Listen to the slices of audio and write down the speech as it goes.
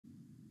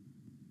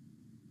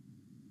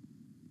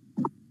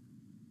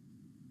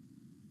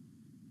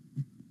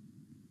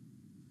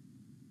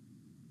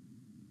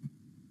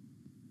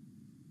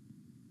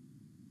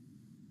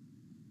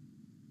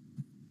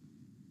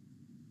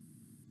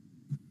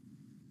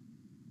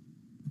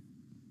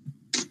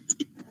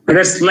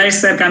Whether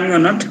slides are coming or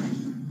not?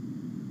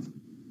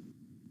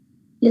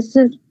 Yes,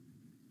 sir.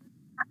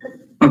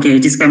 Okay,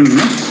 it is coming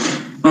now.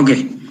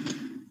 Okay.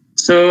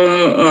 So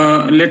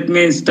let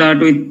me start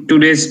with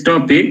today's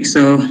topic.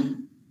 So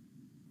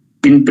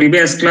in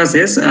previous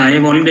classes, I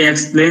have already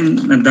explained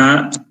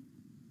the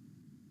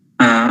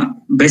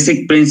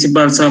basic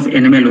principles of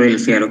animal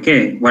welfare.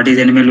 Okay, what is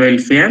animal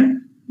welfare?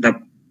 The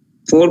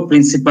 4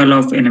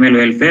 principles of animal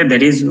welfare.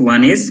 That is,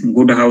 one is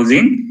good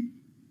housing,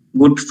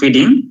 good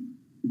feeding,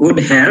 good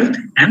health,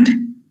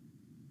 and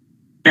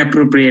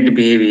appropriate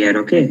behavior.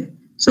 Okay,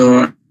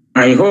 so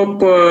I hope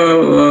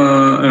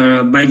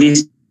by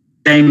this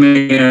time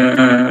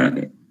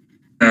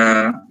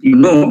you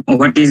know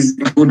what is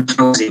good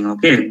housing.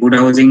 Okay, good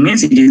housing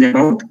means it is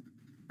about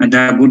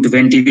the good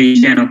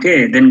ventilation.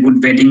 Okay, then good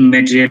bedding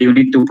material. You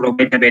need to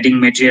provide the bedding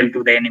material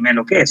to the animal.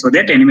 Okay, so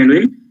that animal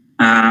will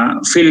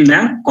feel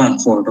the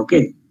comfort.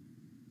 Okay.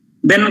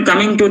 Then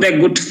coming to the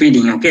good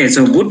feeding. Okay,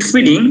 so good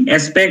feeding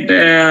aspect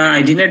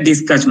I did not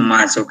discuss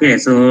much. Okay,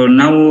 so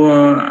now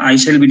I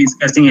shall be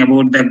discussing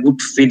about the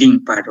good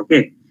feeding part.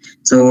 Okay,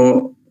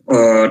 so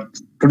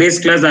today's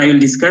class I will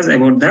discuss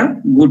about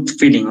the good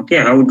feeding. Okay,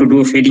 how to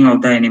do feeding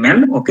of the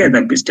animal. Okay,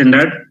 the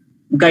standard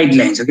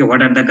guidelines. Okay,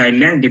 what are the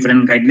guidelines?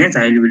 Different guidelines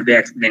I will be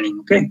explaining.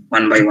 Okay,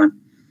 one by one.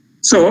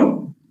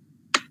 So,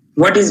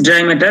 what is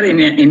dry matter?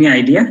 Any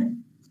idea?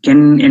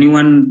 Can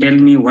anyone tell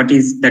me what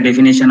is the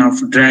definition of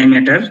dry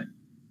matter?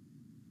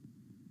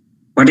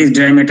 What is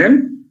dry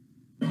matter?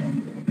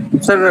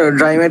 Sir,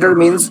 dry matter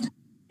means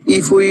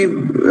if we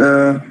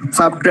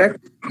subtract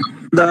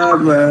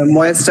the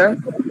moisture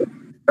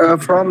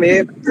from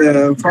a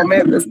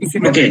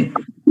specific.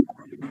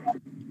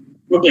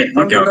 Okay.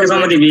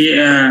 Somebody.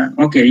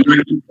 Okay.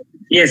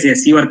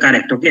 Yes, you are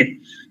correct. Okay.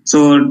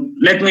 So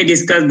let me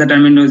discuss the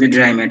terminology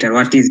dry matter.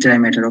 What is dry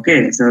matter?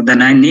 Okay. So the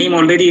name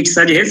already it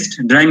suggests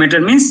dry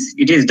matter means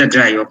it is the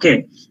dry.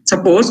 Okay.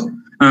 Suppose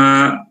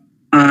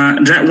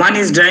one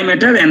is dry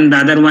matter and the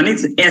other one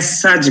is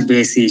as such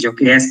basis.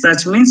 Okay. As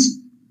such means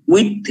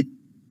with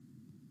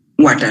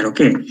water.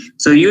 Okay.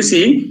 So you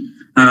see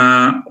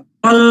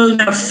all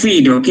the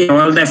feed. Okay.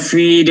 All the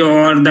feed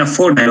or the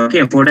fodder.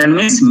 Okay. Fodder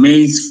means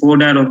maize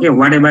fodder. Okay.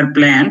 Whatever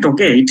plant.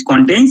 Okay. It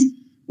contains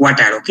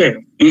water. Okay.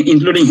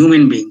 Including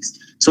human beings.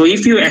 So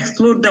if you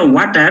exclude the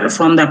water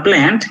from the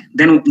plant,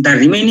 then the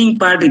remaining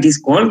part it is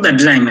called the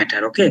dry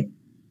matter. Okay,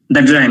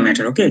 the dry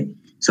matter. Okay.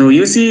 So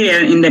you see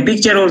in the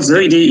picture also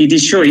it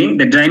is showing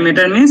the dry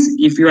matter means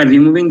if you are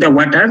removing the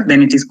water,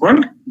 then it is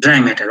called dry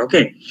matter.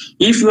 Okay.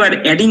 If you are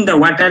adding the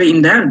water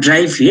in the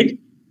dry feed,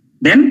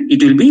 then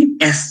it will be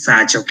as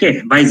such.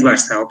 Okay, vice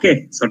versa.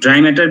 Okay. So dry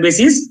matter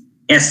basis,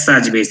 as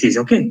such basis.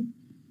 Okay.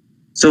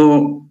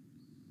 So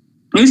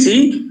you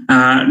see,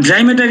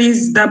 dry matter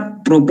is the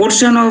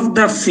proportion of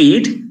the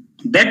feed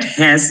that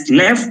has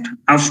left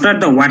after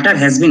the water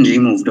has been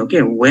removed.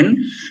 Okay,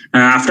 when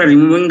after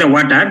removing the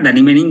water, the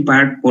remaining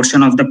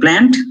portion of the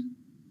plant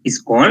is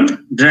called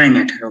dry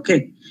matter.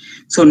 Okay,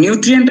 so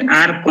nutrients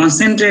are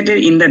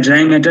concentrated in the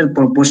dry matter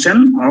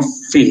proportion of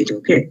feed.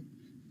 Okay,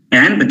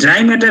 and the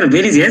dry matter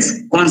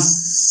varies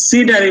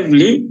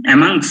considerably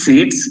among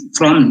feeds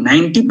from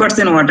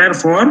 90% water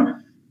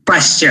for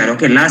pasture,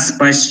 okay, last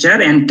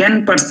pasture, and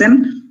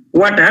 10%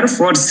 water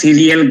for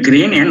cereal,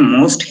 grain, and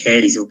most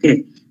hays.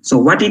 Okay, so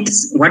what it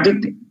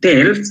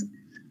tells,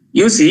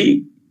 you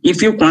see,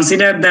 if you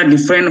consider the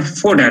different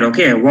fodder,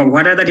 okay,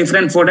 what are the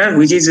different fodder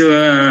which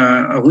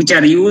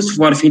are used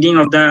for feeding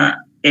of the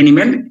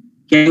animal?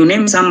 Can you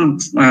name some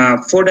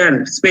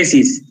fodder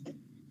species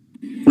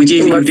which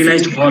is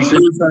utilized for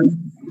food?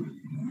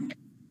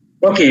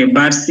 Okay,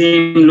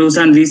 barsim,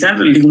 lucerne, these are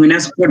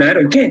leguminous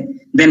fodder. Okay.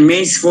 Then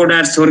maize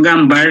fodder,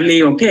 sorghum,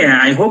 barley. Okay,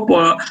 I hope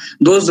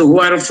those who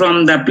are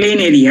from the plain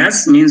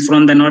areas, means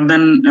from the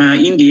northern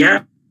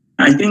India,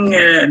 I think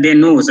they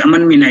know.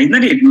 Aman Mina,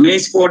 isn't it?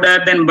 Maize fodder,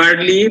 then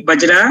barley,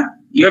 bajra.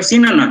 You have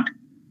seen or not?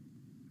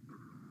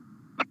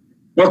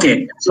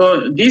 Okay,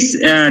 so this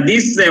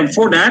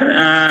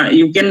fodder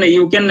you can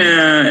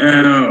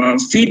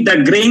feed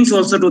the grains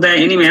also to the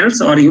animals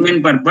or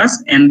human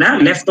purpose, and the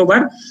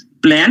leftover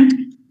plant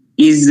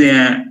is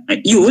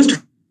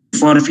used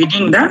for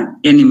feeding the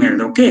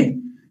animal. Okay,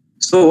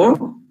 so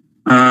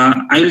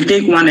I will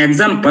take one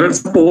example.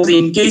 Suppose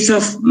in case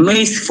of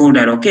maize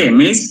fodder, okay,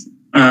 maize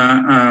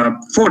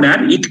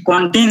fodder, it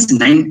contains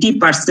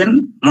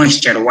 90%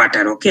 moisture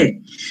water.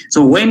 Okay,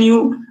 so when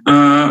you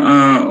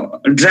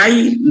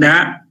dry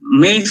the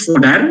maize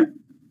fodder,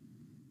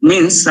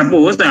 means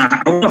suppose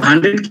out of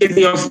 100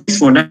 kg of maize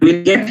fodder, we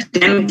will get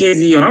 10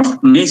 kg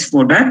of maize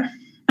fodder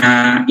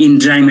in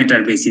dry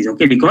matter basis.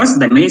 Okay, because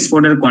the maize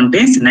fodder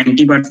contains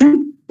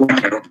 90%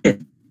 water. Okay,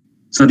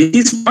 so this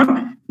is for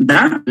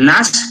the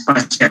last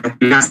pasture,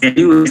 last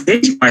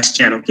usage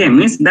pasture. Okay,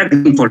 means the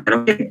green fodder.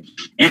 Okay,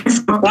 and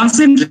for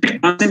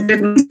concentrate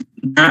means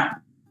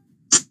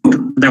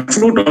the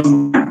fruit of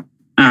the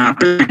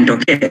plant.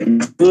 Okay,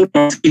 the fruit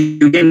of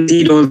it, you can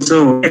see it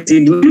also.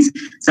 Seed means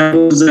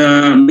suppose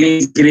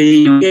maize,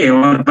 grain, okay,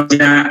 or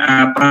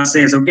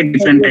pulses. Okay,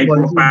 different type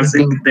of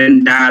pulses.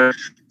 Then dal.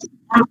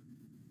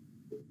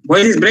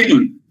 voice is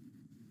breaking.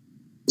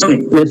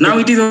 Okay, now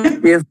it is okay.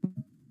 Yes.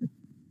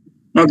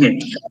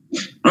 Okay.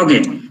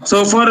 Okay.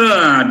 So for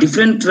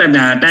different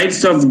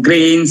types of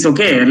grains,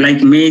 okay,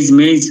 like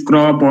maize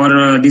crop,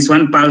 or this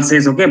one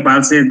pulses, okay,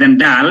 pulses, then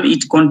dal,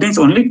 it contains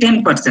only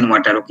 10%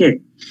 water, okay.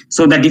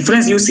 So the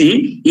difference you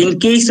see, in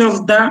case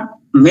of the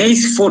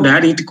maize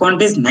fodder, it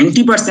contains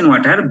 90%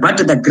 water, but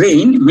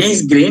the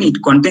maize grain,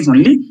 it contains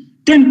only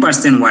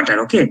 10% water,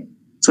 okay.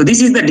 So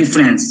this is the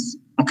difference,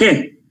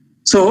 okay.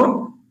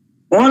 So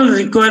all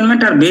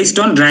requirement are based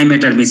on dry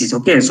matter basis,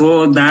 okay.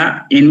 So the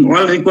in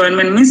all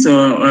requirement means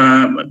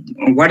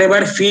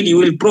whatever feed you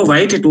will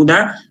provide to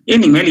the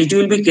animal, it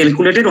will be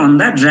calculated on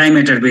the dry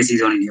matter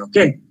basis only,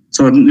 okay.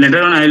 So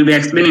later on I will be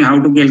explaining how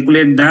to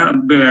calculate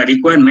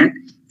the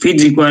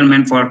feed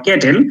requirement for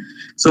cattle.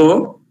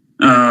 So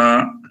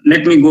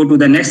let me go to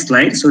the next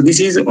slide. So this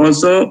is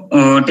also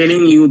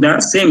telling you the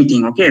same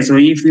thing, okay. So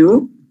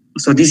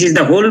this is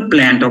the whole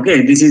plant,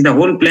 okay. This is the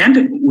whole plant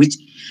which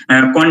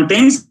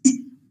contains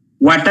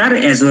water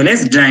as well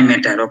as dry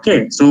matter,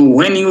 okay. So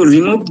when you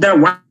remove the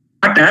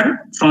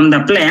water from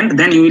the plant,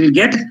 then you will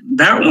get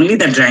only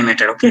the dry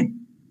matter, okay,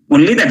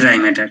 only the dry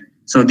matter.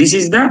 So this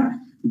is the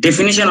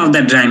definition of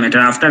the dry matter.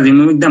 After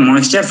removing the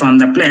moisture from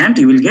the plant,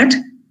 you will get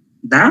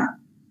the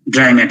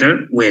dry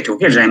matter weight,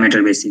 okay, dry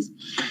matter basis.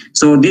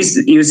 So this,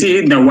 you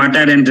see the water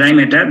and dry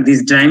matter.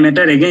 This dry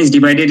matter again is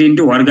divided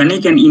into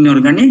organic and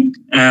inorganic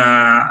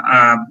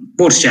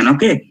portion,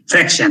 okay,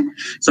 fraction.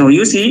 So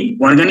you see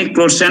organic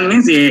portion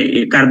means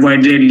a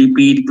carbohydrate,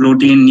 lipid,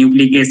 protein,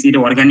 nucleic acid,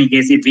 organic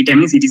acid,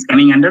 vitamins, it is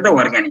coming under the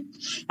organic.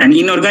 And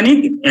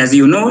inorganic, as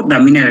you know, the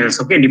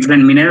minerals, okay,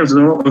 different minerals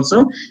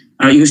also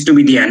used to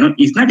be there,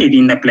 it's not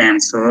in the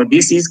plant. So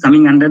this is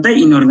coming under the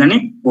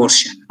inorganic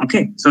portion,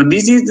 okay. So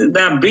this is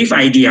the brief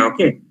idea,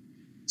 okay.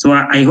 So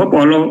I hope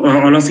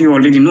all of you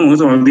already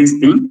knows all these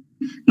things.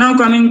 Now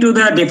coming to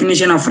the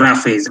definition of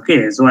roughage,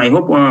 okay. So I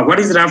hope what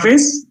is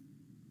roughage?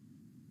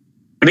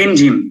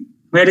 Rimjim.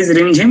 Where is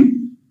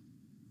Rimjim?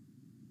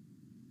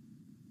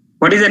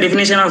 What is the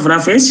definition of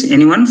roughage?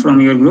 Anyone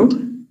from your group?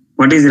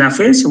 What is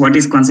roughage? What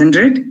is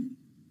concentrate?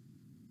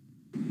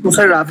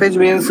 So roughage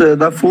means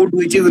the food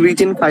which is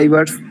rich in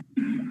fibers.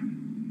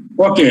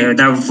 Okay,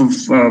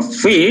 the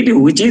feed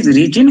which is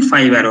rich in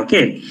fiber,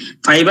 okay.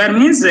 Fiber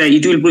means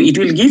it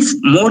will give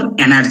more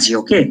energy,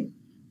 okay.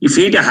 If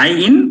it high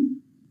in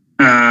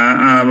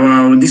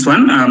this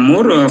one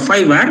more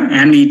fiber,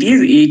 and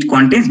it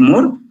contains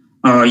more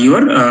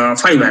your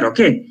fiber,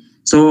 okay.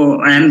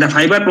 So and the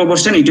fiber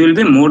proportion, it will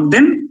be more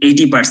than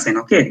 80%,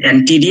 okay.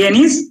 And TDN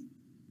is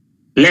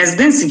less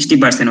than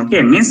 60%,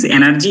 okay, means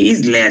energy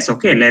is less,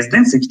 okay, less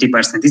than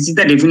 60%. This is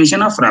the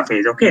definition of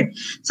roughage, okay.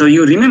 So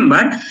you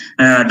remember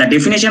the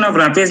definition of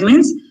roughage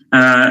means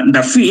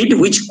the feed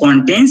which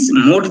contains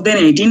more than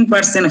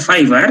 18%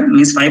 fiber,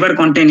 means fiber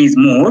content is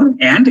more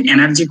and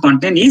energy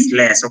content is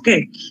less,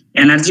 okay.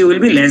 Energy will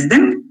be less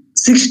than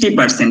 60%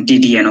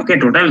 TDN, okay,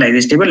 total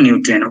digestible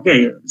nutrient,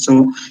 okay.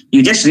 So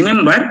you just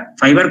remember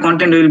fiber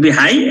content will be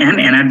high and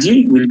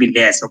energy will be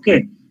less,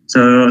 okay.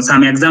 So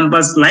some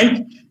examples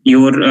like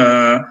your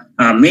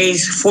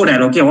maize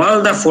fodder, okay,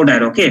 all the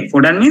fodder, okay,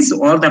 fodder means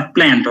all the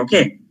plant,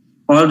 okay,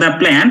 all the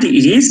plant,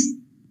 it is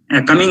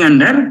coming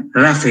under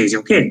roughage,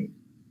 okay.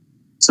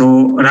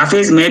 So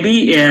roughage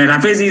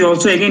roughage is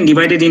also again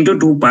divided into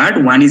two parts.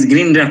 One is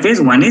green roughage,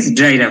 one is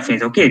dry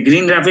roughage, okay.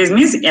 Green roughage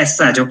means as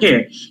such,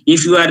 okay,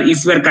 if you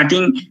are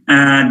cutting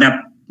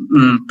the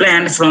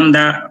plant from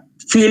the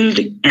field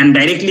and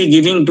directly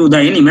giving to the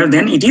animal,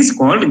 then it is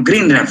called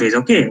green roughage,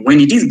 okay, when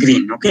it is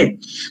green, okay.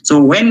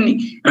 So when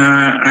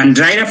and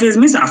dry roughage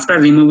means after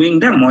removing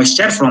the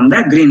moisture from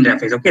the green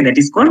roughage, okay, that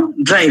is called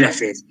dry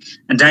roughage.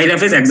 And dry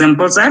roughage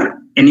examples are,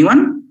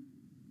 anyone?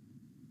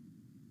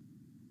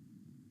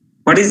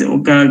 What is,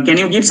 can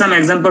you give some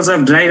examples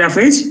of dry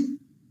roughage?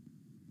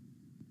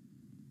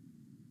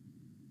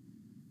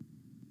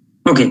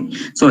 Okay,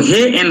 so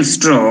hay and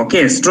straw,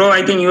 okay, straw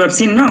I think you have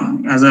seen now,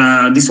 as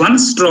this one,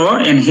 straw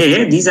and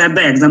hay, these are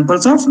the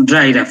examples of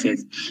dry roughage.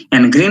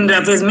 And green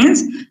roughage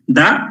means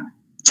the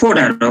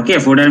fodder, okay,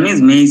 fodder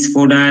means maize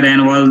fodder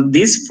and all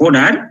this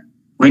fodder,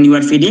 when you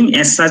are feeding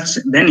as such,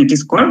 then it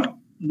is called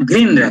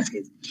green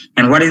roughage.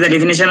 And what is the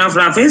definition of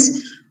roughage?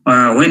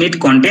 When it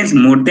contains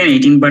more than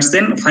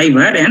 18% fiber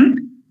and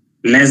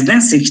less than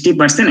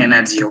 60%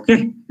 energy,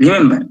 okay,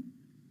 remember.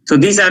 So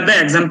these are the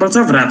examples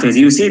of roughage.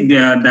 You see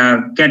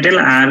the cattle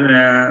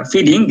are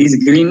feeding this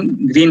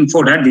green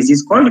fodder. This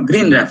is called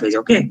green roughage,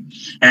 okay.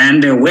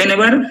 And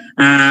whenever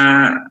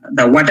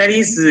the water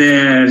is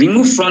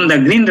removed from the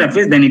green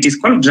roughage, then it is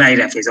called dry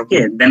roughage,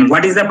 okay. Then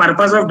what is the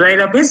purpose of dry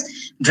roughage?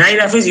 Dry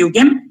roughage you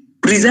can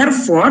preserve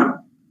for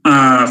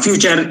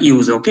future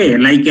use, okay,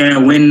 like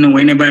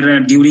whenever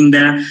during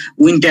the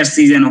winter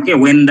season, okay,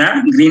 when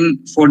the green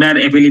fodder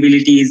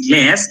availability is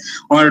less,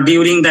 or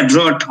during the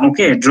drought,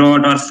 okay,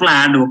 drought or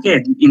flood,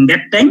 okay, in that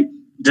time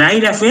dry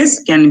roughage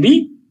can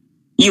be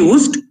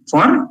used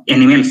for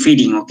animal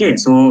feeding, okay.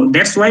 So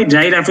that's why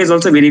dry roughage is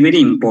also very,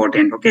 very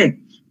important, okay,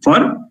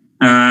 for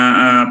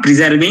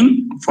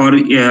preserving for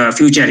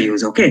future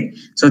use. Okay,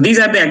 so these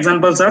are the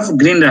examples of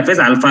green roughage: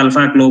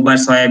 alfalfa, clover,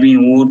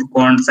 soybean, oat,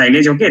 corn,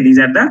 silage. Okay, these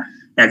are the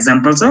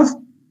examples of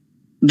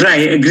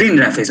green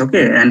roughage.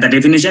 Okay, and the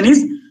definition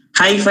is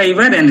high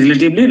fiber and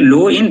relatively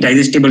low in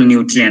digestible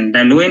nutrient.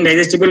 The low in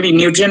digestible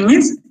nutrient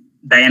means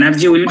the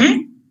energy will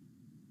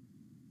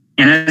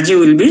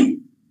be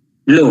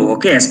low,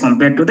 okay, as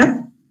compared to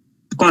the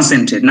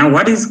concentrate. Now,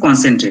 what is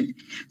concentrate?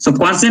 So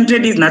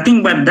concentrate is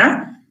nothing but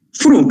the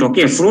fruit,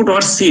 okay, fruit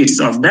or seeds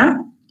of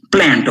the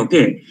plant.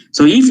 Okay,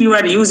 so if you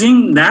are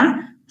using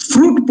the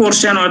fruit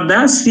portion or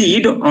the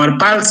seed or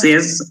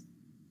pulses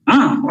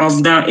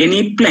of the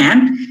any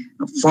plant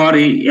for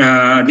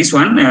this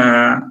one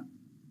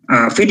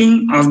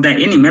feeding of the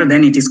animal,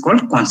 then it is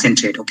called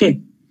concentrate. Okay,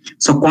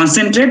 so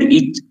concentrate,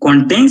 it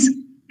contains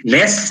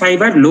less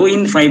fiber, low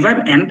in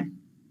fiber, and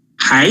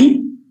high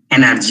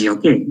energy.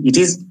 Okay, it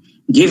is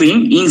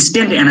giving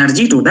instant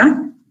energy to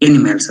the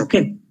animals.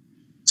 Okay,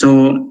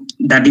 so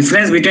the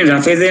difference between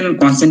roughage and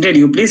concentrate,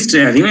 you please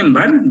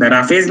remember, the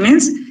roughage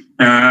means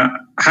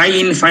high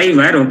in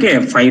fiber.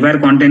 Okay, fiber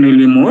content will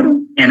be more,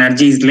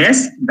 energy is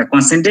less. The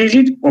concentrate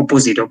is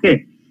opposite.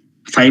 Okay,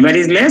 fiber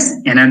is less,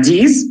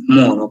 energy is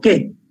more.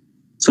 Okay,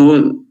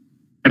 so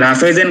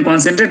roughage and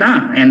concentrate,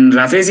 and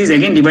roughage is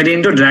again divided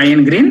into dry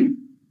and green,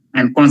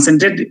 and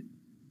concentrate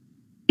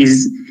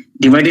is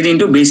divided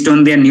into based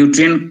on their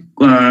nutrient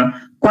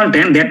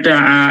content that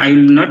I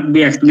will not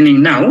be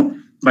explaining now,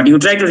 but you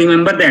try to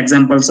remember the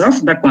examples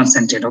of the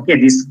concentrate. Okay,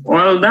 this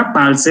all the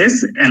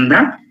pulses and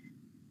the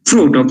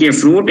fruit. Okay,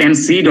 fruit and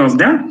seed of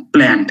the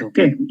plant.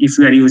 Okay, if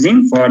you are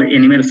using for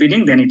animal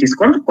feeding, then it is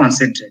called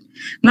concentrate.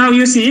 Now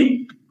you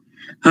see,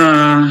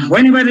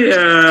 whenever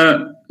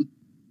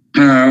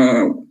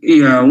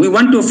we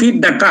want to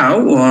feed the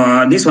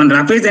cow, this one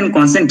roughage and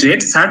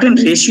concentrate, certain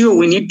ratio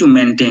we need to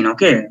maintain.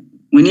 Okay,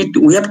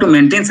 we have to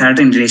maintain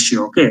certain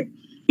ratio. Okay,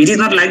 it is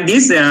not like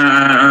this. We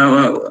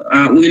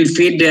will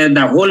feed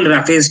the whole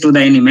roughage to the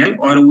animal,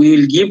 or we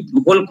will give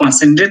whole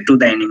concentrate to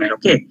the animal.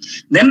 Okay,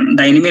 then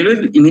the animal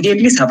will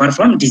immediately suffer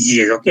from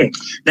diseases. Okay,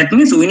 that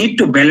means we need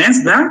to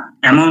balance the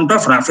amount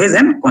of roughage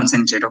and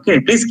concentrate. Okay,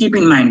 please keep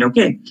in mind.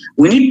 Okay,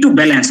 we need to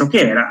balance.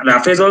 Okay,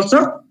 roughage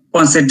also,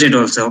 concentrate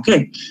also.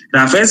 Okay,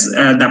 roughage,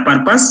 the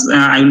purpose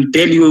I will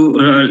tell you,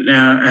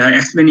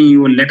 explaining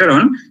you later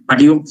on, but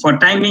you, for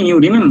time being, you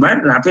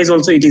remember roughage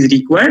also it is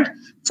required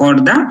for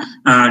the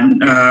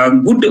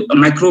good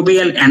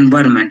microbial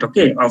environment.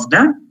 Okay, of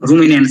the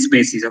ruminant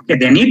species. Okay,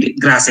 they need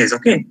grasses.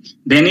 Okay,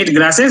 they need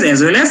grasses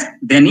as well as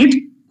they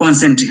need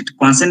concentrate.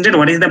 Concentrate,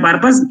 what is the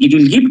purpose? It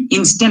will give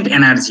instant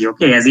energy.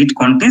 Okay, as it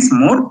contains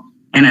more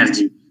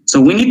energy. So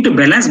we need to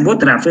balance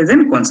both roughage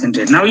and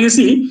concentrate. Now you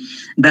see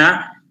the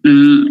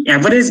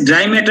average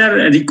dry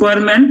matter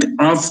requirement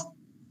of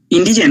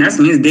indigenous,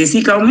 means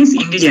desi cow means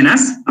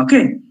indigenous.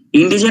 Okay,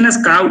 indigenous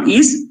cow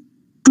is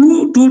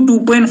 2 to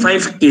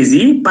 2.5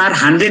 kg per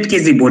 100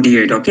 kg body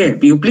weight. Okay,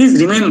 you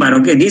please remember.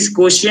 Okay, this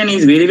question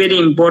is very, very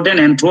important,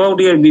 and throughout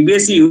your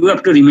BBSc you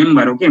have to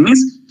remember. Okay,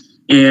 means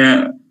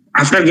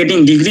after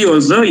getting degree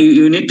also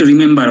you need to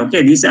remember.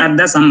 Okay, these are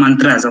the some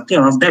mantras, okay,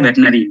 of the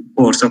veterinary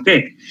course.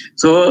 Okay,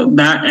 so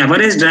the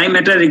average dry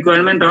matter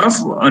requirement of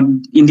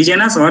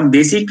indigenous or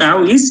desi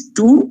cow is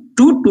 2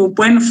 to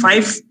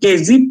 2.5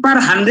 kg per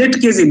 100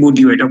 kg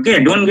body weight.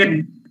 Okay, don't get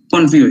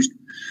confused.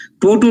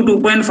 2 to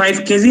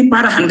 2.5 kg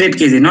per 100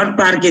 kg, not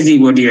per kg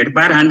body weight,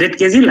 per 100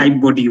 kg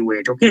live body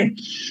weight. Okay,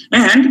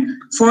 and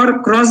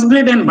for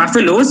crossbred and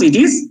buffaloes it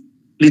is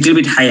little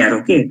bit higher.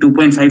 Okay,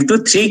 2.5 to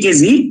 3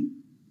 kg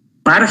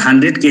per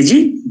 100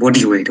 kg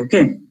body weight.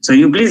 Okay, so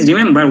you please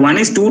remember, one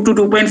is 2 to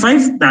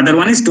 2.5, the other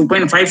one is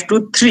 2.5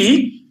 to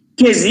 3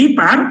 kg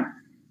per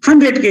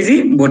 100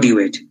 kg body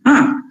weight.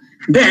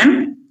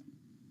 Then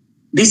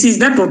this is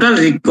the total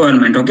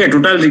requirement. Okay,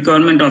 total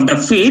requirement of the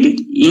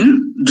feed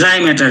in dry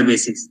matter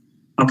basis.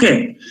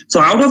 Okay, so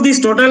out of this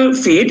total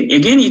feed,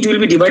 again it will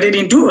be divided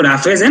into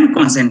roughage and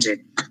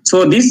concentrate.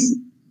 So this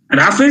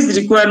roughage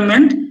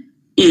requirement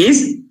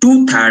is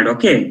 2/3.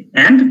 Okay,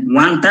 and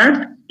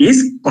 1/3 is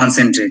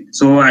concentrate.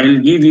 So I will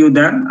give you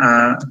the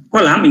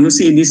column. You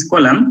see this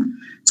column.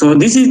 So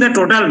this is the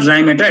total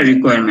dry matter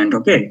requirement.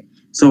 Okay,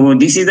 so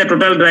this is the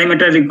total dry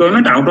matter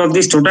requirement. Out of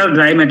this total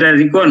dry matter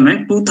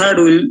requirement, 2/3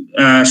 will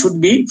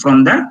should be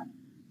from the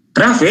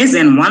roughage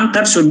and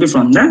 1/3 should be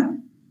from the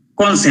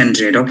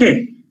concentrate.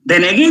 Okay,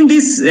 then again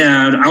this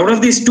out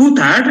of this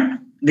 2/3,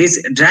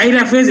 this dry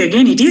roughage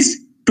again it is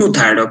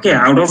 2/3. Okay,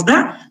 out of the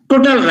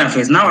total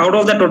roughage. Now out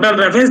of the total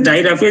roughage,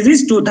 dry roughage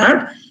is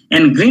 2/3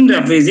 and green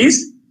roughage is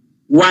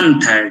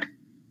 1/3.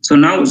 So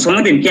now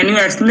Somadip, can you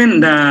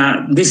explain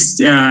this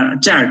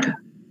chart?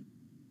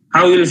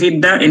 How you will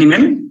feed the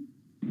animal?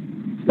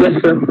 Yes,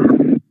 sir.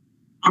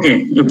 Okay,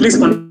 you please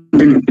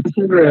continue.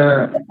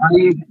 Sir,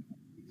 I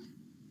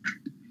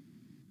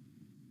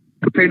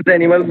feed the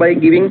animal by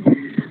giving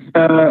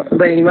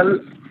the animal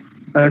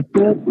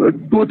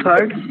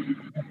 2/3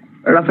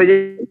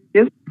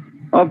 roughages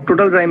of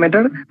total dry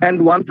matter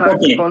and 1/3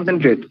 Okay.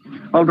 concentrate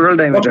of total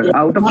dry matter. Okay.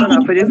 Out of the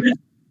roughages,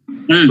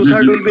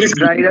 2/3 will be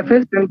dry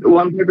roughage and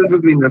 1/3 will be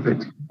green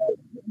roughage.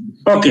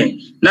 Okay.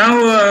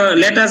 Now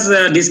let us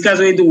discuss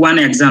with one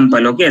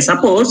example. Okay.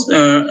 Suppose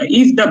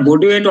if the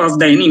body weight of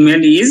the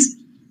animal is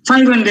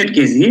 500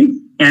 kg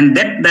and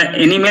that the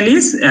animal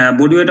is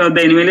body weight of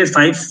the animal is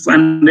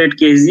 500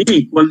 kg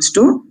equals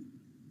to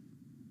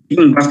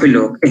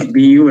buffalo. Okay.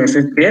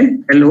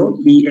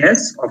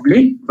 BUFFALOES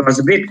oblique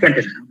crossbreed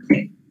cattle.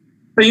 Okay.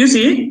 So you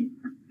see,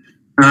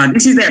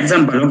 this is the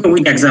example. Okay,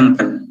 with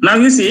example. Now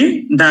you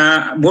see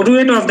the body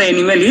weight of the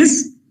animal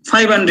is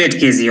 500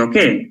 kg.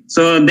 Okay.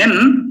 So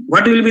then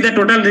what will be the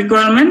total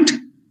requirement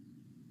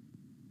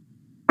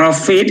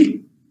of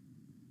feed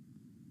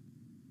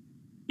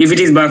if it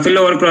is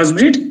buffalo or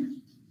crossbreed?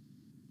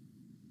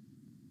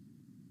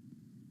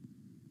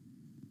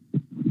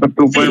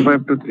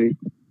 2.5 to 3.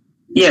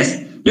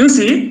 Yes. You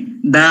see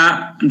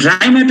the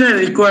dry matter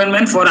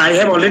requirement for I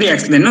have already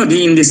explained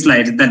in this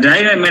slide. The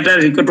dry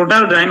matter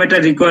total dry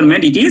matter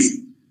requirement it is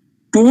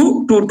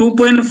 2 to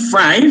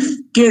 2.5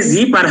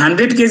 kg per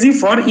 100 kg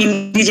for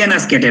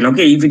indigenous cattle.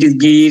 Okay, if it is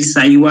Gir,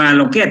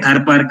 Saiwal, okay,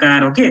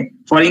 Tharparkar, okay.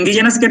 For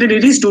indigenous cattle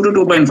it is 2 to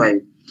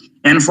 2.5,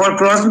 and for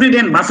crossbreed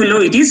and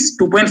buffalo it is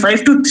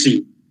 2.5 to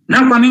 3.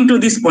 Now coming to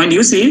this point,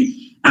 you see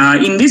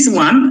in this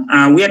one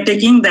we are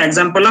taking the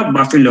example of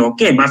buffalo.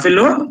 Okay,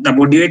 buffalo the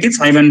body weight is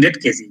 500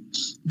 kg.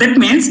 That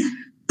means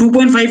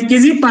 2.5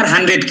 kg per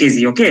 100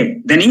 kg. Okay,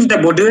 then if the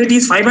body weight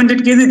is 500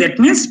 kg, that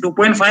means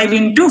 2.5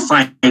 into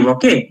 5.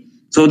 Okay.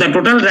 So the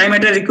total dry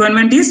matter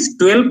requirement is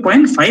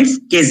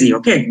 12.5 kg.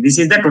 Okay, this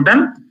is the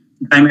total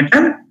dry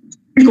matter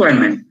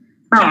requirement.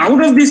 Now out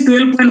of this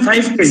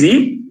 12.5 kg,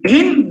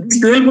 again this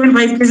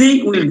 12.5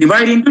 kg will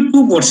divide into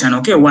two portions.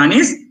 Okay, one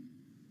is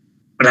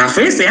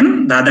roughage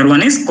and the other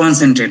one is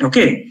concentrate.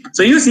 Okay,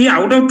 so you see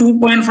out of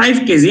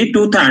 2.5 kg,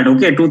 2/3.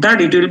 Okay,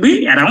 2/3 it will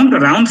be around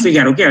round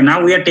figure. Okay,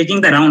 now we are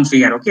taking the round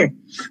figure. Okay,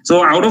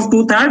 so out of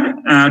 2/3,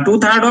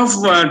 2/3 of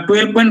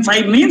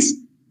 12.5 means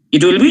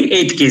it will be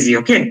 8 kg.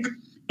 Okay.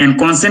 And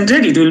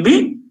concentrate it will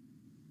be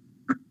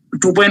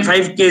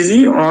 2.5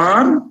 kg,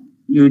 or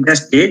you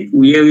just take,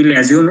 we will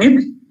assume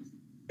it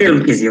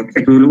 12 kg.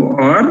 Okay, 12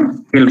 or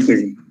 12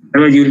 kg.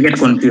 Otherwise you will get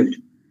confused.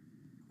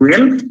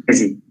 12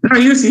 kg. Now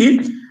you see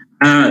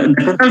the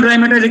total dry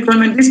matter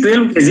requirement is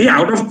 12 kg.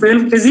 Out of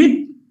 12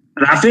 kg,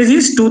 roughage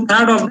is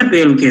 2/3 of the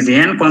 12 kg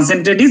and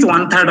concentrate is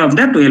 1/3 of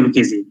the 12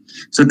 kg.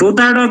 So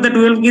 2/3 of the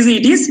 12 kg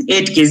it is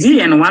 8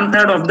 kg and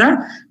 1/3 of the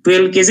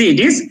 12 kg it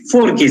is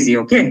 4 kg.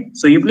 Okay.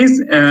 So you please,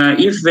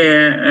 if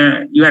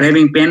you are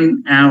having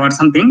pen or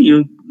something,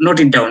 you note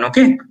it down.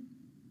 Okay.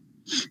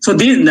 So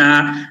the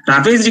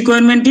roughage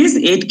requirement is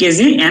 8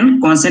 kg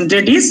and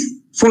concentrate is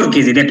 4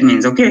 kg. That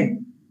means, okay.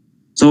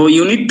 So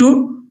you need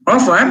to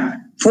offer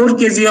 4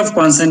 kg of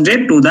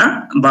concentrate to the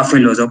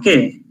buffaloes.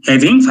 Okay,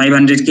 having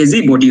 500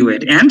 kg body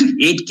weight and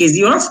 8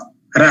 kg of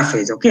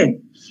roughage. Okay,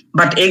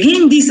 but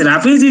again this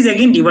roughage is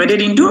again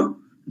divided into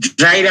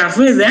dry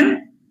roughage and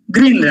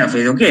green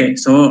roughage. Okay,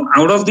 so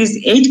out of this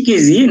 8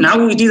 kg,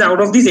 now it is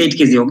out of this 8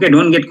 kg. Okay,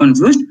 don't get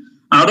confused.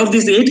 Out of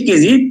this 8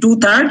 kg,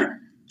 2/3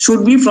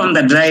 should be from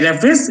the dry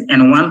roughage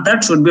and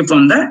 1/3 should be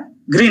from the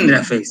green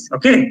roughage.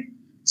 Okay,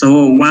 so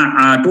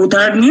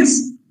 2/3 means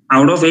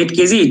out of 8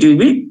 kg it will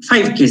be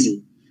 5 kg.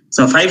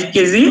 So 5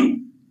 kg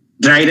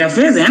dry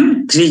roughage and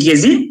 3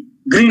 kg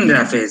green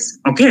roughage.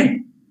 Okay,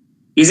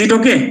 is it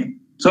okay,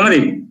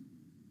 Somadev?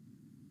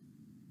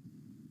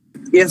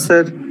 Yes,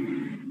 sir.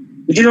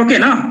 It is okay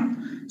now.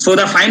 So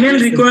the final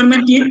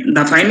requirement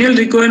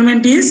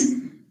is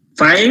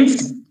 5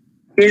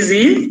 kg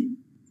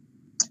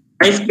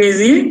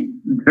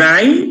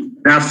dry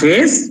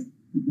roughage.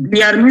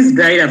 DR means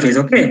dry roughage.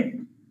 Okay,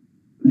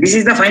 this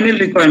is the final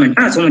requirement.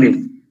 Somadev,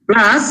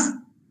 plus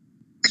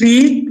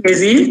 3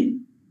 kg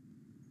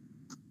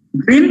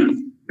green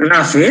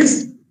roughage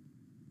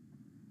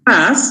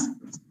plus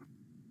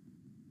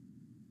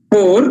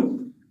 4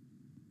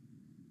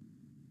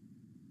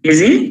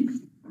 kg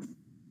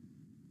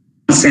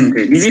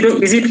concentrate. Is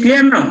it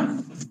clear now?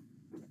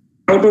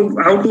 How to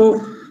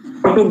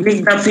bring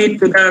the feed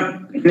to the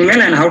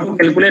animal and how to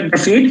calculate the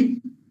feed?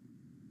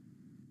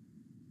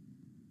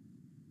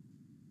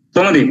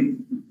 Somadev,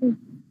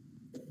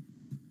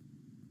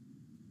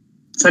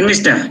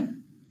 Sanmishta,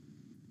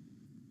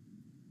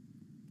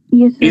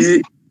 yes,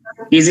 sir.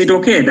 Is it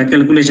okay, the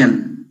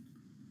calculation?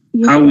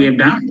 Yes, how we have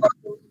done?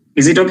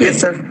 Is it okay? Yes,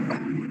 sir.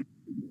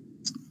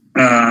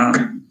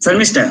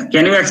 Sarmishta,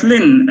 can you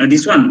explain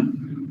this one?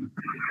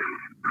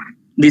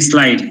 This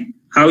slide,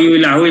 how you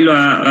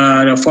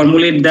will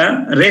formulate the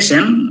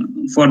ration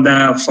for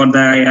the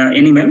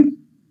animal,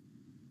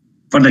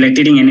 for the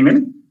lactating animal?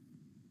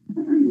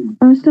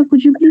 Sir,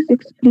 could you please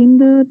explain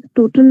the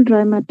total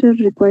dry matter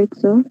required,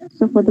 sir?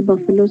 So for the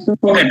buffalo, sir.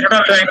 Okay,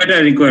 total dry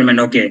matter requirement.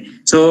 Okay,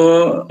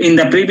 so in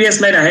the previous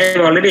slide I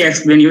have already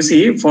explained. You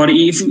see, for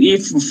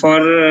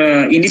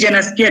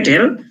indigenous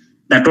cattle,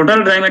 the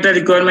total dry matter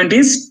requirement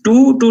is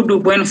 2 to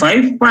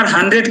 2.5 per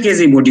 100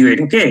 kg body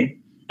weight. Okay,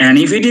 and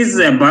if it is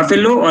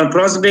buffalo or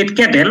crossbred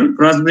cattle,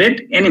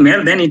 crossbred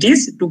animal, then it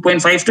is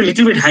 2.5 to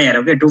little bit higher.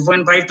 Okay,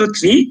 2.5 to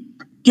 3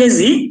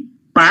 kg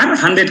per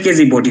 100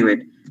 kg body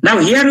weight. Now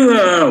here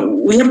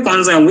we have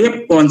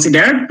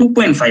considered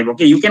 2.5.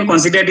 Okay, you can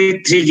consider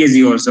it 3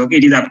 kg also. Okay,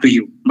 it is up to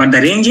you. But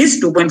the range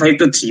is 2.5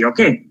 to 3.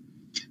 Okay.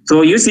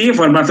 So you see,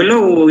 for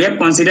buffalo, we have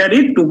considered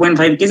it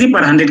 2.5 kg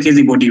per 100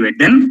 kg body weight.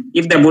 Then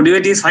if the body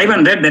weight is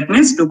 500, that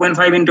means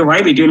 2.5 into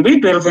 5, it will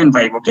be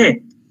 12.5.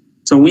 Okay.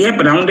 So we have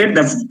rounded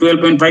the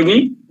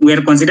 12.5. We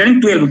are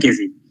considering 12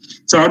 kg.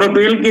 So out of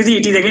 12 kg,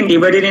 it is again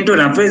divided into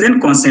roughage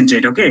and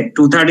concentrate. Okay.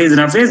 2/3 is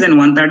roughage and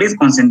 1/3 is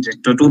concentrate.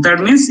 So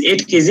 2/3 means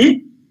 8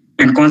 kg.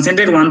 And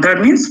concentrate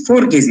 1/3 means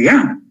 4 kg.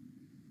 Yeah.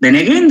 Then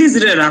again this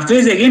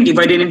roughage again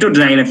divided into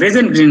dry roughage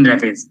and green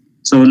roughage.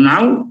 So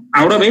now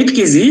out of 8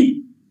 kg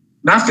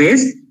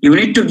roughage, you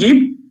need to give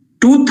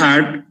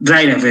 2/3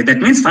 dry roughage. That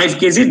means 5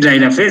 kg dry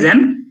roughage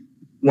and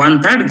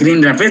 1/3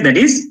 green roughage. That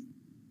is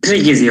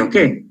 3 kg.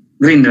 Okay,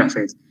 green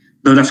roughage.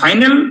 So the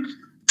final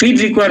feed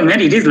requirement,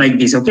 it is like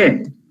this. Okay.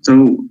 So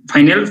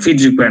final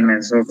feed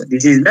requirement. So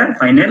this is the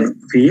final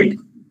feed.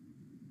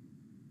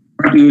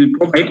 What you will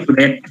provide to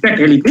the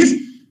cattle, it is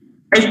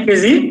 5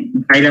 kg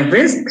dry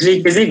roughage, 3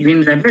 kg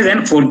green roughage,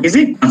 and 4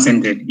 kg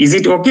concentrate. Is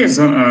it okay,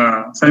 so,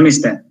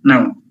 Sarmista?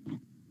 Now?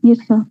 Yes,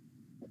 sir.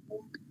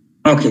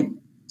 Okay.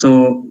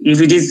 So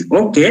if it is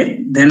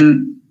okay,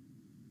 then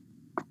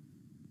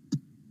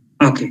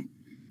okay.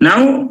 Now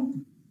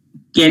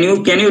can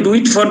you do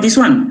it for this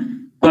one?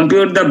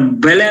 Compute the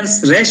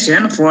balance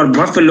ration for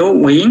buffalo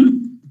weighing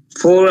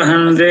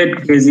 400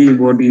 kg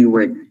body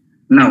weight.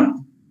 Now,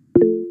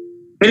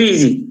 very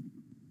easy.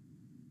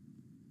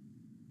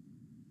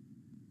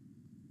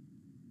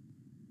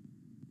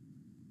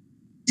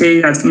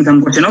 Say asking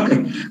some question. Okay.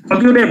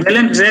 Compute a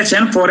balance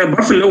ration for a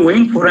buffalo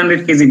weighing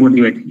 400 kg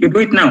body weight. You do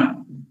it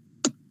now.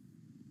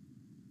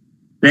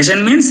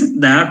 Ration means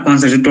the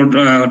concentrate,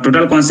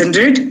 total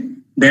concentrate,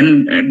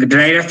 then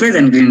dry roughage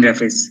and green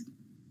roughage.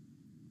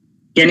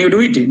 Can you do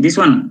it? This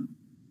one.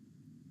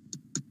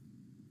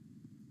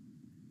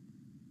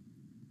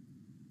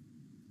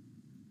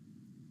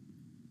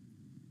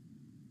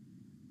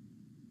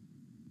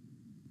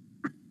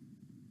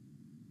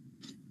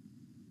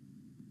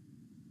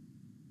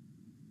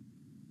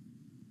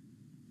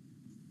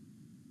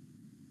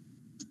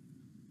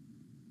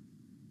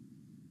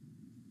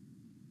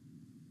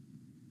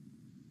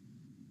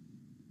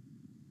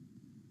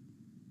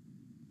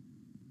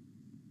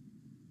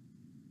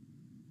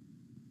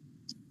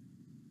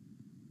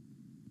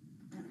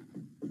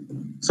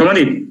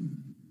 Somadip,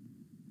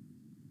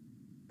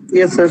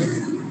 Yes, sir.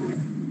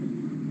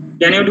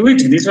 can you do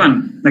it? This one,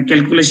 the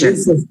calculation.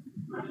 Yes, sir.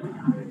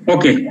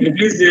 Okay,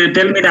 please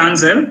tell me the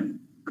answer.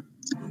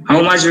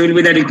 How much will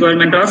be the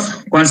requirement of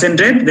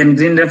concentrate, then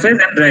green roughage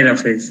and dry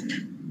roughage?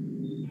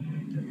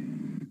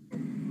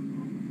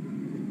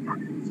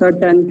 Sir,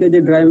 10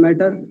 kg dry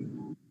matter.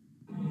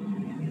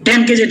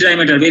 10 kg dry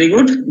matter, very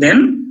good. Then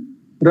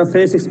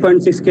Roughage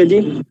 6.6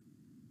 kg.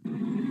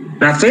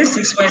 roughage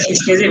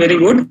 6.6 kg, very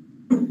good.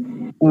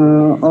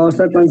 Or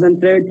sir,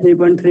 concentrate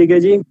 3.3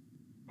 kg.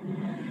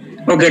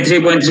 Okay,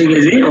 3.3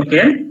 kg,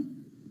 okay.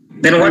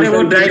 Then what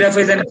about dry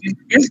roughage and green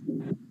roughage?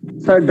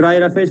 Sir, dry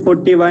roughage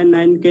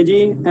 40/9 kg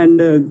and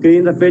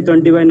green roughage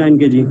 20/9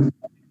 kg.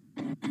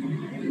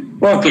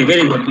 Okay,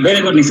 very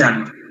good, Nishan.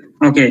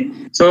 Okay,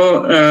 so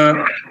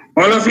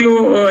all of you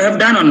have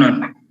done or not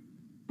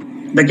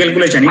the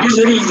calculation? It is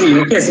very easy.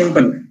 Okay,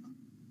 simple.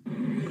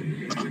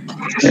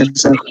 Yes,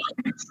 sir.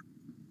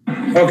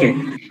 Okay.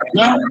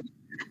 Now,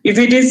 if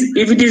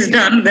it is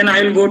done, then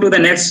I will go to the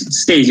next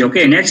stage.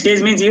 Okay, next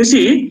stage means you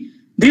see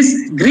this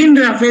green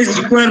roughage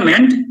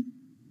requirement.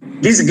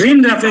 This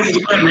green roughage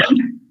requirement.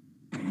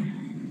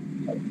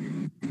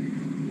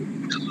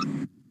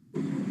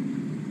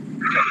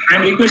 I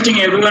am requesting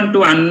everyone to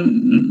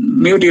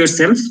unmute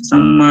yourself.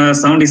 Some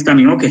sound is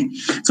coming. Okay.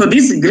 So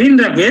this green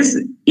roughage,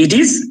 it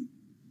is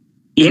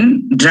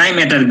in dry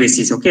matter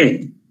basis.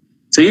 Okay.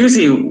 So you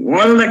see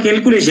all the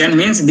calculation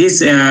means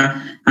this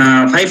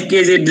 5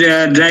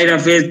 kg dry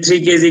roughage,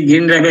 3 kg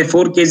green roughage,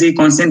 4 kg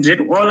concentrate,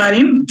 all are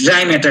in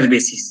dry matter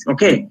basis.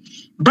 Okay.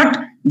 But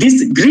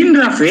this green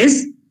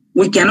roughage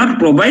we cannot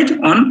provide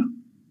on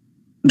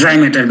dry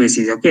matter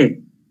basis. Okay.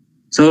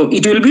 So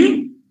it will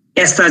be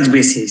as such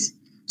basis.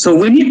 So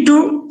we need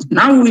to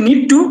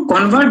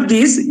convert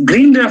this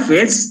green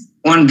roughage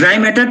on dry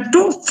matter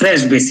to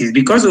fresh basis,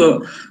 because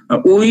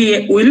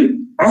we will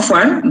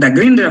offer the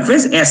green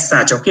roughage as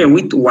such, okay,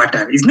 with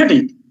water, isn't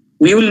it?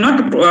 We will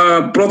not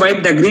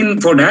provide the green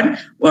fodder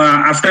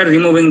after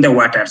removing the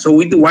water. So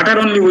with the water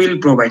only we will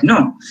provide.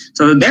 No.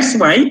 So that's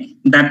why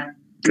the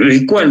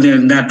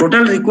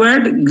total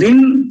required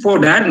green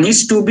fodder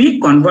needs to be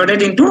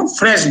converted into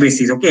fresh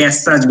basis, okay,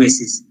 as such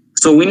basis.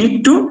 So we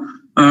need to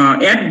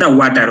add the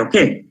water,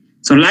 okay.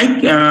 So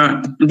like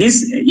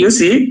this, you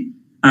see,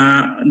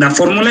 the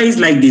formula is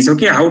like this,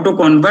 okay, how to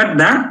convert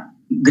the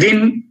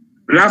green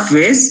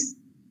roughage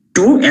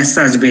to as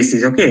such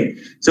basis, okay.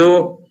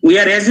 So we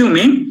are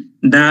assuming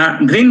the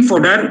green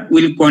fodder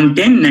will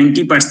contain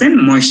 90%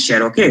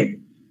 moisture, okay.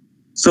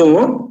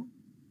 So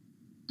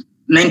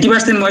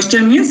 90%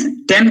 moisture means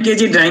 10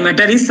 kg dry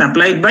matter is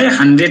supplied by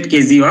 100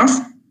 kg of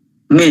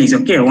maize,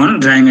 okay, on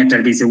dry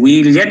matter basis.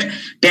 We will get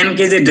 10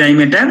 kg dry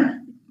matter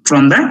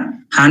from the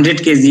 100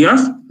 kg of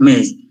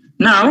maize.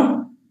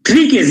 Now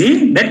 3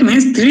 kg, that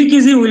means 3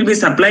 kg will be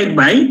supplied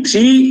by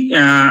 3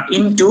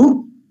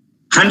 into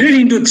 100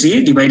 into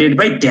 3 divided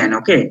by 10,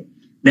 okay.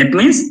 That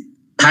means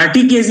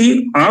 30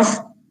 kg of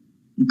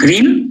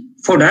green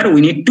fodder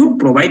we need to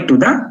provide to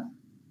the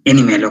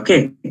animal,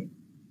 okay.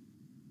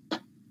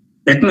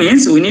 That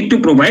means we need to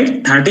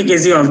provide 30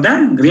 kg of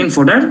the green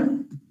fodder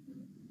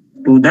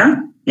to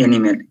the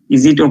animal.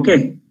 Is it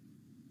okay?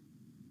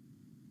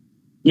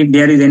 If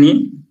there is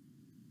any,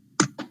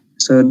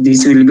 so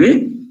this will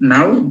be,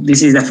 now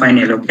this is the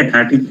final, okay,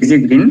 30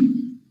 kg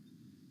green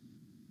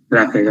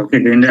roughage, okay.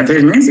 Green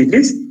roughage means it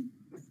is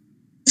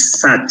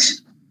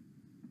such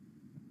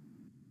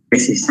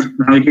basis.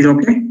 Now it is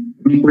okay.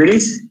 Any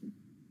queries?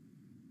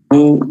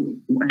 How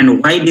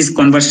and why this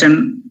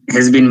conversion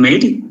has been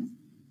made?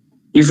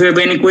 If you have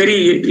any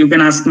query, you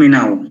can ask me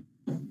now.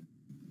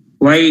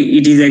 Why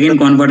it is again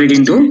converted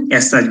into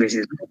as such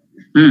basis?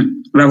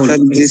 Rahul, sir,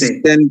 this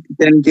 10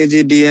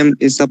 kg DM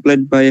is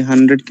supplied by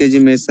 100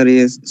 kg maize, sir.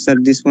 Yes, sir.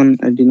 This one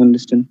I didn't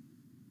understand.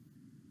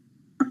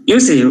 You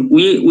see,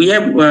 we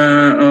have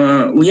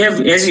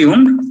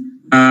assumed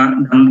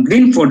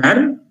green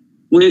fodder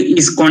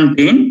is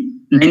contain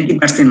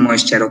 90%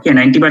 moisture. Okay,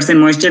 90%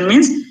 moisture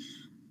means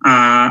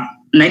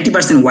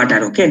 90%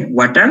 water. Okay,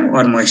 water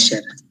or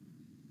moisture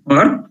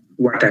or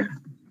water.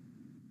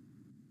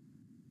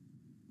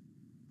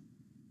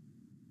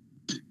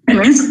 That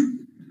means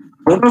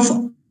out of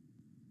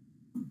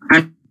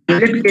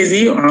 100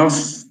 kg of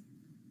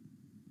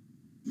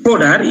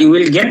fodder, you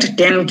will get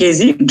 10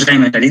 kg dry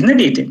matter,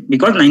 isn't it?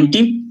 Because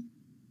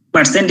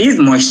 90% is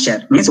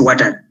moisture, means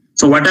water.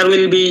 So water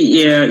will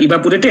be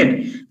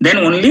evaporated. Then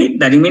only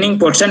the remaining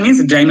portion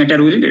means dry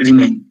matter will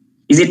remain.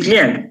 Is it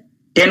clear?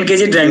 10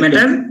 kg dry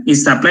matter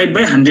is supplied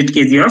by 100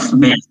 kg of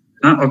maize.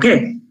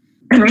 Okay.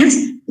 That means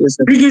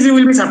 3 kg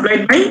will be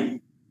supplied by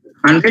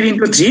 100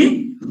 into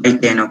 3 by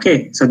 10.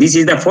 Okay. So this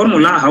is the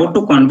formula how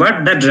to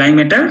convert the dry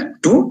matter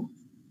to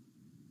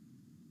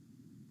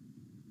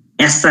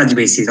as such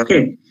basis.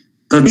 Okay.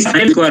 So this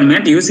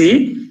requirement you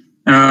see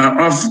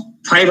of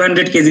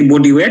 500 kg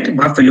body weight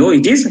buffalo,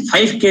 it is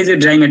 5 kg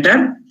dry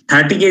matter,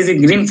 30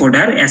 kg green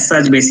fodder as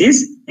such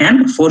basis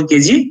and 4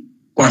 kg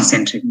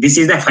concentrate. This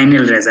is the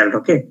final result.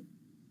 Okay.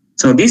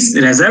 So this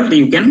result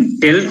you can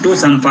tell to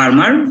some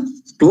farmer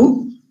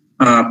to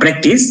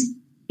practice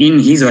in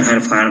his or her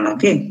farm.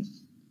 Okay.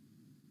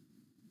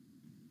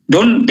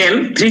 Don't tell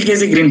 3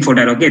 kg green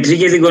fodder. Okay. 3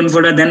 kg green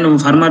fodder, then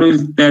farmer will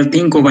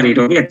think over it.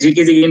 Okay. 3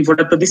 kg green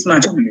fodder to this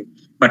much only.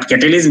 But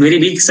cattle is very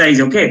big size.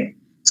 Okay.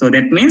 So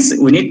that means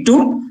we need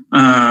to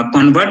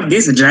convert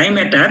this dry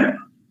matter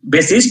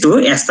basis to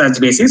as such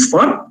basis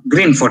for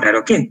green fodder.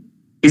 Okay.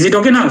 Is it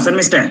okay now, sir,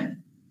 mister?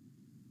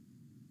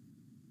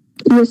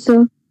 Yes,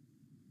 sir.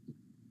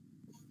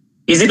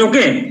 Is it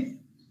okay?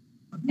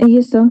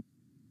 Yes, sir.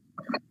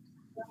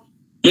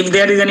 If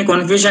there is any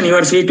confusion, you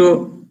are free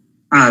to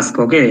ask.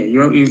 Okay.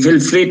 You feel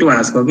free to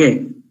ask.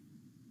 Okay.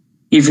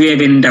 If you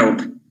have any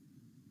doubt.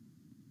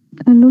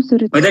 No, sir.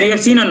 Whether you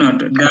have seen or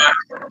not, it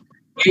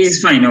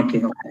is fine. Okay.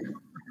 Okay.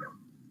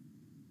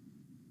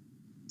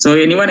 So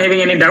anyone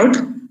having any doubt?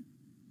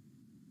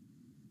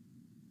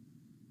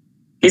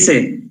 He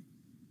say.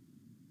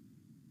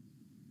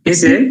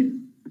 Yes,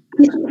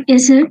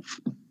 sir.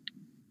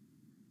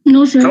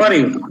 No, sir. How are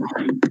you?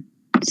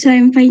 Sir,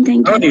 I'm fine,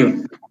 thank you. How are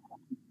you?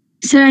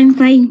 Sir, I'm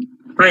fine.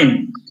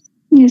 Fine.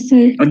 Yes,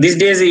 sir. These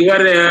days you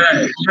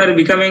are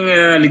becoming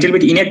a little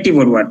bit inactive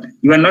or what?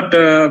 You are not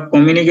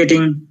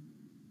communicating.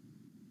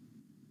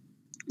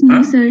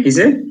 No, sir. Is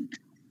it?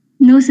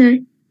 No, sir.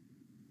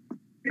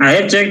 I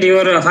have checked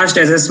your first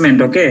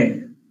assessment.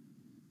 Okay.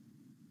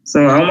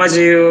 So how much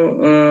you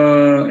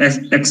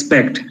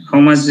expect? How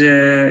much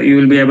you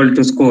will be able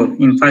to score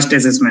in first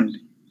assessment?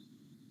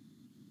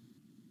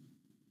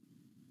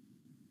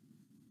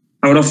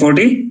 Out of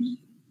 40?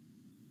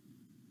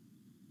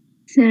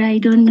 Sir, I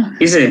don't know.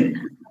 Is it?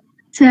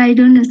 Sir, I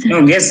don't know, sir.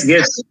 No, guess.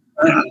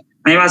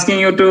 I am asking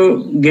you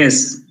to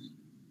guess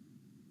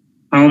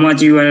how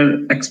much you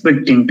are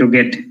expecting to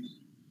get.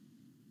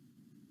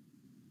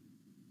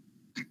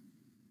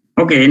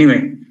 Okay,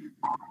 anyway.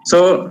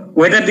 So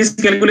whether this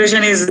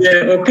calculation is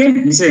okay?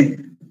 You say?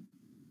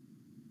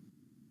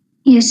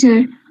 Yes,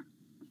 sir.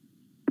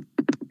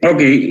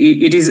 Okay,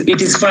 it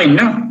is fine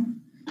now.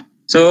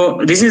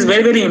 So this is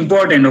very, very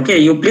important. Okay,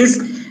 you please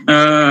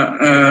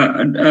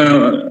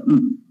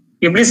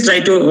try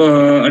to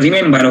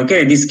remember,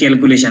 okay, this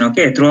calculation.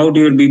 Okay, throughout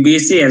your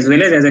BBSc as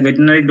well as a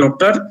veterinary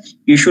doctor,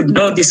 you should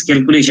know this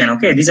calculation.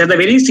 Okay, these are the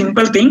very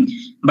simple thing,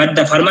 but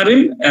the farmer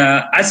will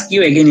ask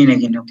you again and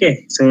again.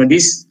 Okay, so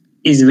this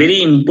is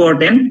very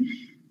important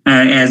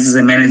as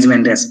a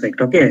management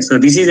aspect. Okay, so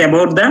this is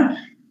about the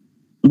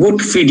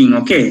good feeding.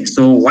 Okay,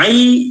 so why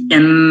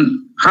and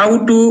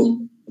how to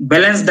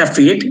balance the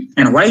feed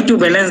and why to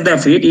balance the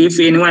feed. If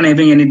anyone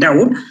having any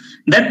doubt,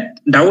 that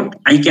doubt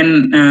I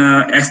can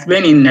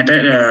explain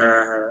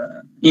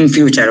in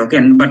future.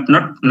 Okay, but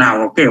not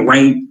now. Okay,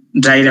 why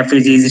dry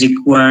roughage is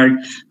required,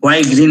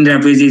 why green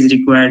roughage is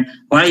required,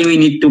 why we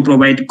need to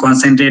provide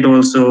concentrate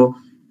also,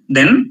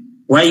 then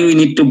why we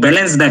need to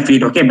balance the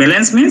feed. Okay,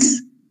 balance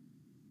means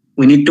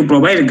we need to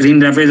provide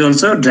green roughage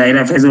also, dry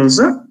roughage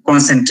also,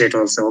 concentrate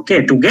also,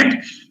 okay, to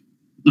get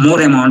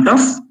more amount of,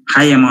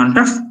 high amount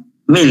of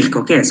milk.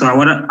 Okay, so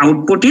our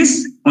output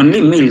is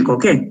only milk.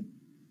 Okay,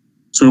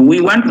 so we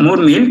want more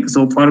milk.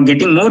 So for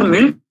getting more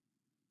milk,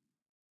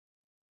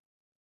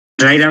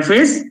 dry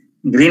roughage,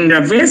 green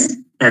roughage,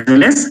 as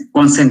well as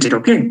concentrate.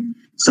 Okay,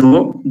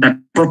 so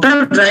the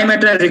total dry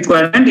matter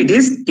requirement, it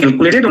is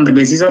calculated on the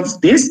basis of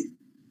this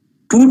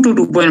 2 to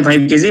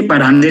 2.5 kg per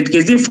 100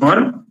 kg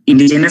for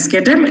indigenous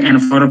cattle,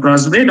 and for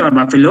crossbred or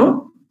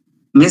buffalo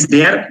means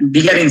they are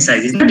bigger in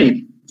size, isn't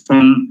it?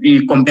 From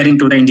comparing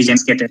to the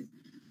indigenous cattle.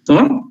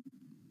 So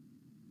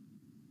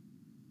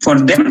for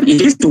them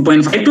it is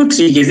 2.5 to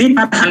 3 kg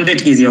per 100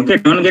 kg. Okay,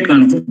 don't get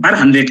confused, per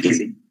 100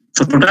 kg.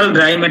 So total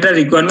dry matter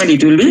requirement,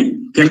 it will be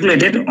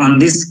calculated on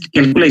this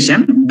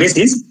calculation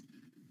basis.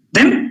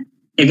 Then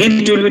again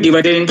it will be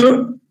divided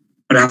into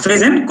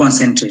roughage and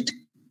concentrate.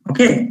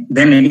 Okay,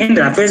 then again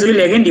roughage will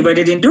again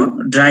divided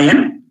into dry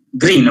and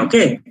green.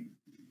 Okay,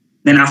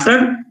 then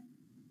after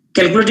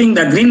calculating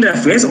the green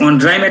roughage on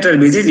dry matter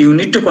basis, you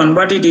need to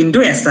convert it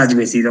into as such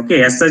basis.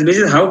 Okay, as such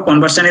basis, how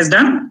conversion is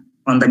done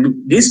on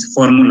this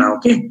formula.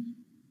 Okay,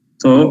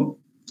 so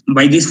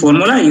by this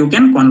formula you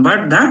can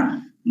convert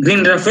the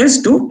green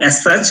roughage to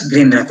as such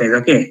green roughage.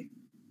 Okay,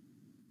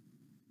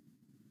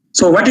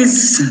 so what is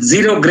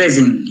zero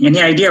grazing?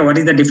 Any idea what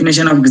is the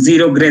definition of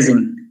zero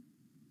grazing?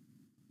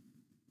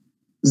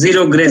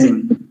 Zero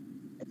grazing.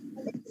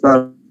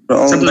 Sir,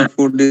 all Sapna. the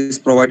food is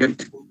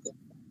provided.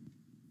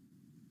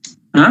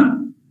 Huh?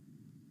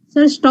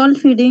 Sir, stall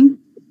feeding.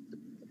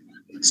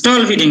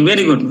 Stall feeding,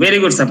 very good,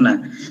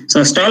 Sapna.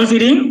 So stall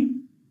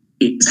feeding,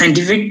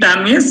 scientific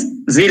term is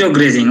zero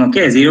grazing.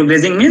 Okay, zero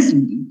grazing means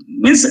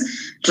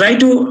try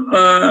to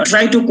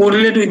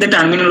correlate with the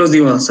terminology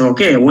also.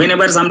 Okay,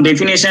 whenever some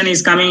definition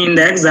is coming in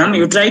the exam,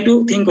 you try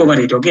to think over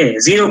it. Okay,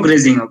 zero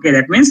grazing. Okay,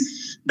 that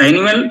means the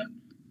animal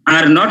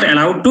are not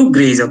allowed to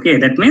graze. Okay,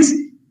 that means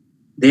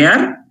they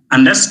are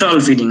under stall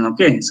feeding.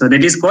 Okay, so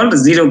that is called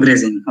zero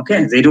grazing.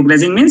 Okay, zero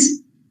grazing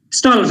means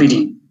stall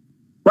feeding.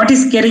 What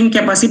is carrying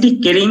capacity?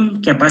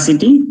 Carrying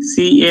capacity,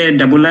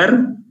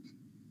 CARRING,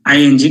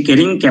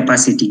 carrying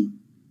capacity.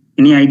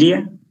 Any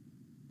idea?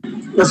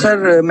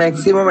 Sir,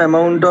 maximum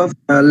amount of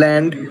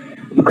land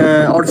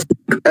or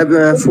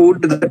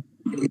food that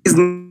is.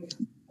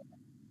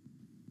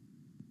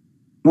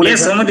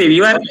 Yes, Somadev,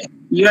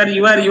 you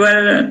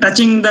are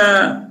touching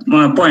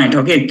the point.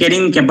 Okay,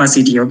 carrying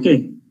capacity.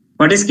 Okay,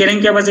 what is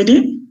carrying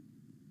capacity?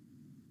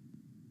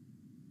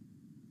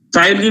 So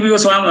I will give you a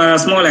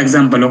small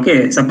example.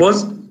 Okay,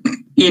 suppose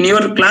in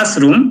your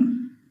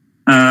classroom,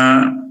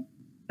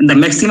 the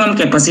maximum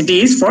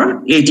capacity is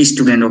for 80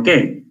 students.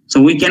 Okay,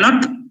 so we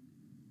cannot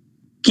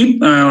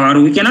keep or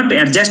we cannot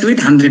adjust with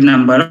 100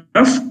 number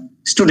of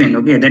students.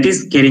 Okay, that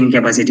is carrying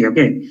capacity.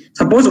 Okay,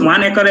 suppose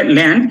 1 acre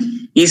land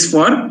is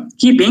for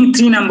keeping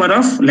 3 number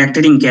of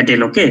lactating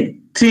cattle. Okay,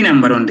 3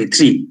 number only,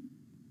 3,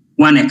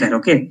 1 acre.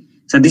 Okay,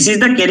 so this is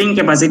the carrying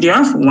capacity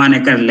of 1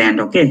 acre land.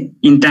 Okay,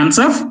 in terms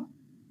of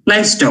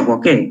livestock.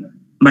 Okay,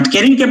 but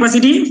carrying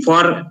capacity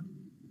for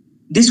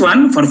this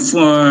one,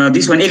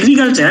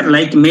 agriculture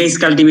like maize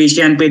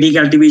cultivation, paddy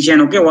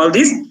cultivation. Okay, all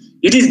this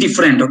it is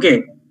different.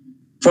 Okay,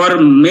 for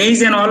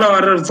maize and all,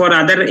 or for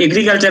other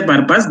agriculture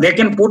purpose, they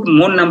can put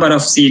more number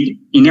of seed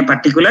in a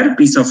particular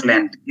piece of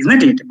land,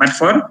 isn't it? But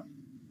for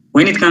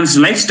when it comes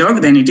to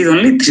livestock, then it is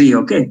only 3.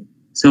 Okay,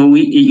 so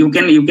you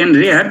can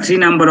rear 3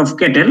 number of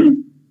cattle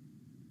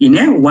in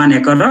a 1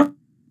 acre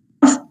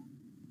of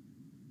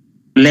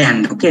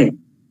land. Okay.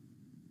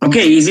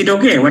 Okay, is it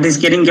okay? What is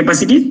carrying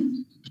capacity?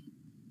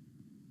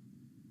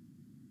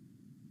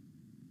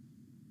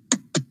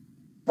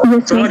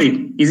 Yes, sir.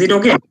 Sorry, is it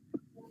okay?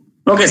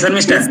 Okay, sir,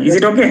 mister, is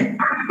it okay?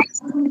 Yes,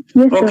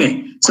 sir.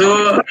 Okay,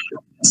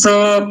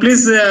 so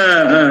please,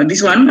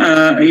 this one,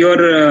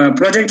 your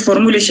project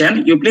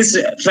formulation, you please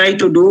try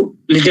to do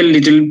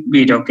little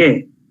bit.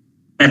 Okay,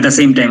 at the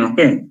same time.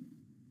 Okay,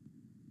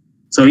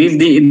 so if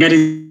there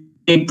is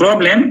a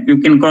problem, you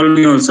can call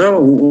me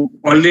also.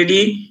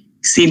 Already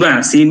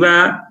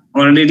Siba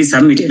already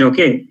submitted.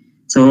 Okay,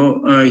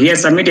 so he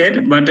has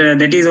submitted, but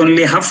that is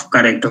only half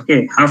correct.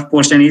 Okay, half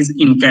portion is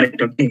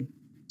incorrect. Okay,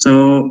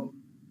 so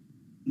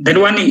that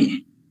one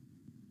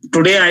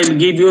today I will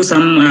give you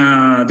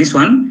some this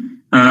one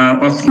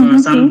of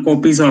some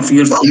copies of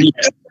your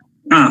seniors.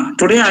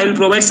 Today I will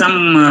provide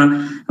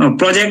some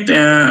project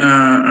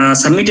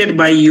submitted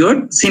by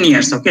your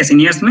seniors. Okay,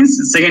 seniors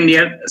means second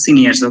year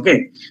seniors.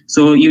 Okay,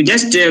 so you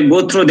just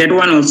go through that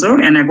one also,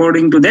 and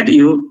according to that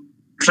you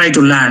try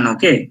to learn.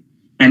 Okay,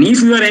 and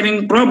if you are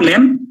having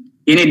problem,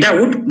 any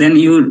doubt, then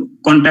you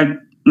contact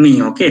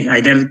me. Okay,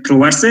 either through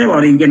WhatsApp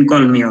or you can call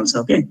me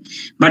also. Okay,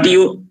 but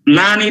you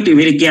learn it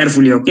very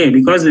carefully. Okay,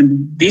 because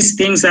these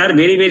things are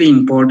very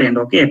important.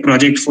 Okay,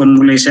 project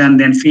formulation,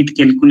 then feed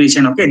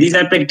calculation. Okay, these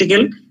are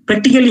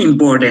practically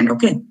important.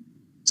 Okay,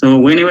 So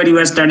whenever you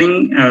are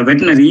studying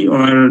veterinary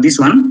or this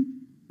one,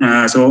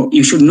 so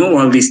you should know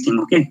all these things.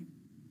 Okay,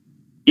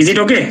 is it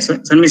okay, so,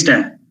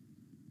 Mister?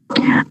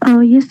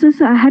 Yes, sir.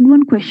 I had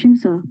one question,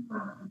 sir.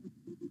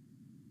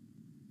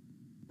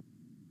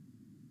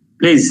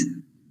 Please,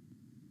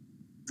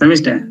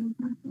 Mister.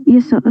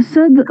 Yes, sir.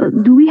 Sir,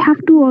 do we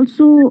have to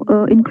also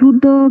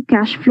include the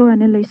cash flow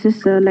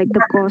analysis, like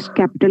the cost,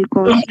 capital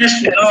cost?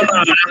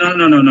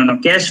 No.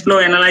 Cash flow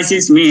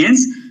analysis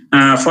means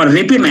for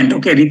repayment.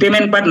 Okay,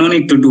 repayment part no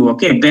need to do.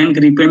 Okay, bank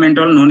repayment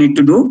all no need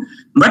to do.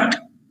 But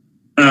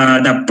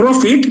the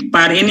profit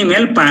per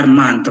animal per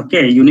month.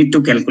 Okay, you need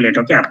to calculate.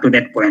 Okay, up to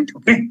that point.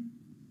 Okay,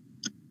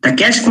 the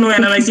cash flow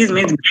analysis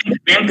means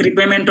bank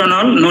repayment on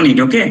all no need.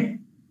 Okay.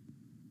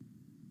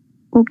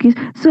 Okay,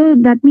 so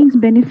that means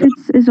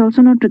benefits is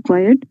also not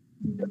required.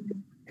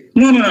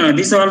 No.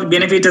 This all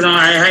benefit is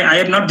I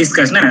have not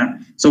discussed. Nah.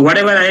 So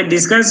whatever I have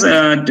discussed,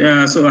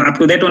 so up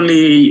to that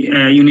only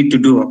you need to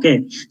do.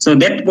 Okay. So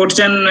that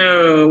portion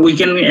we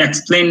can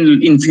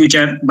explain in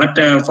future. But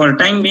for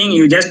time being,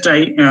 you just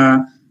try.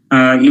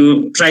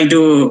 You try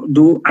to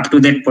do up to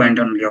that point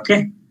only.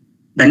 Okay.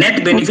 The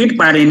net benefit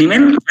per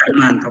animal per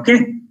month.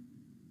 Okay.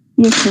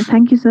 Yes, sir.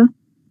 Thank you, sir.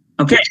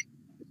 Okay.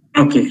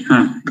 Okay.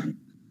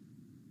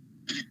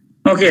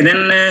 Okay.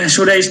 Then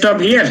should I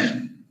stop here?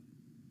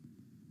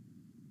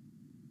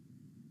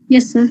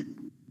 Yes, sir.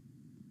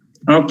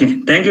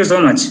 Okay. Thank you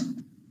so much.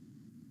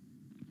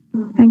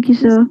 Thank you,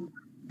 sir.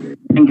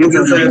 Thank you,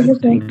 sir.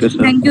 Thank you, sir.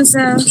 Thank you,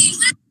 sir.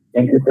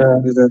 Thank you, sir.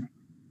 Thank you, sir.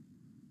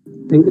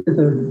 Thank you,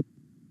 sir.